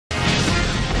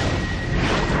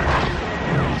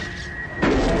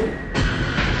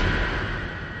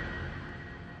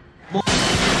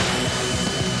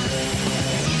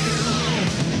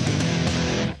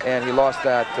and he lost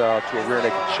that to a rear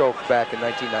naked choke back in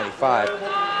 1995.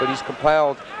 But he's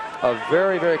compiled a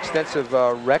very, very extensive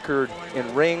record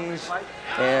in rings,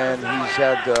 and he's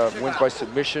had wins by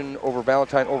submission over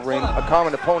Valentine Overeem, a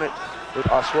common opponent with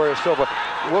Assuerio Silva.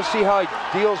 We'll see how he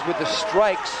deals with the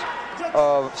strikes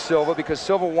of Silva, because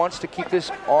Silva wants to keep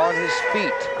this on his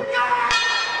feet.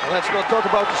 Let's not talk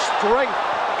about the strength.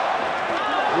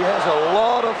 He has a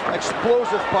lot of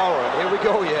explosive power. Here we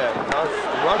go, yeah.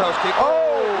 Roundhouse kick.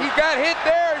 Oh, he got hit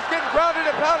there. He's getting grounded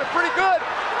and pounded pretty good.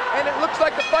 And it looks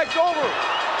like the fight's over.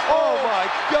 Oh my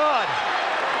God.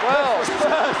 Well,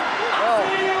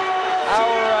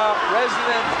 our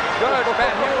resident judge,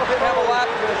 Matt Hill, didn't have a lot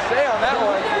to say on that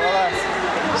one.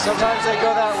 Well, sometimes they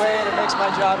go that way and it makes my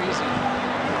job easy.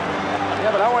 Yeah,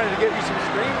 but I wanted to give you some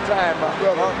screen time.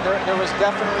 Well, there was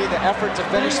definitely the effort to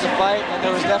finish the fight, and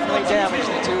there was definitely damage,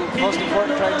 the two most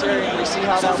important criteria, and we see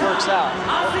how that works out.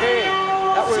 Okay,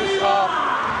 that was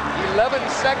 11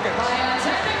 seconds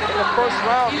in the first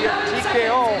round via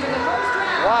TKO.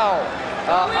 Wow.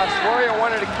 Assuerio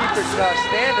wanted to keep it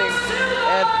standing,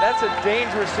 and that's a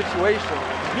dangerous situation.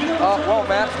 Well,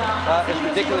 Matt, as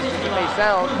ridiculous as it may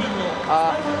sound,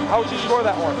 how would you score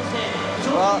that one?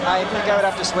 Well, I think I would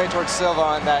have to sway towards Silva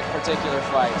on that particular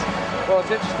fight. Well, it's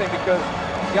interesting because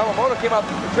Yamamoto came out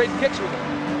to trade kicks with him.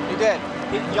 He did.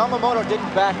 Yamamoto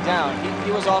didn't back down.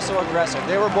 He was also aggressive.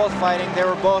 They were both fighting. They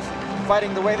were both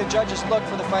fighting the way the judges look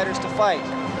for the fighters to fight.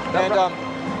 And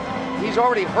he's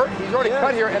already hurt. He's already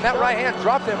cut here, and that right hand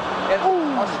dropped him. And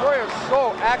Assuerio is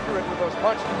so accurate with those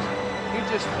punches. He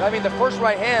just, I mean, the first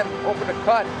right hand opened a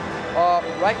cut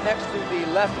right next to the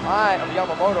left eye of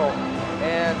Yamamoto.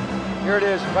 And here it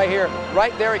is, right here.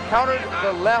 Right there, he countered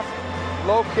the left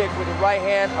low kick with the right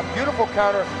hand. A beautiful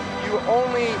counter. You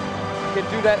only can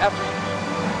do that after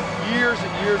years and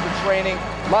years of training.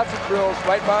 Lots of drills,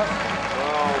 right, Bob?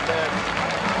 Oh, man.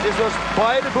 This was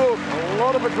by the book. A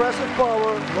lot of aggressive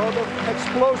power, a lot of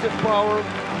explosive power,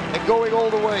 and going all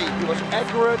the way. He was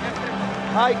accurate,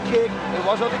 high kick. It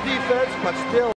was on the defense, but still.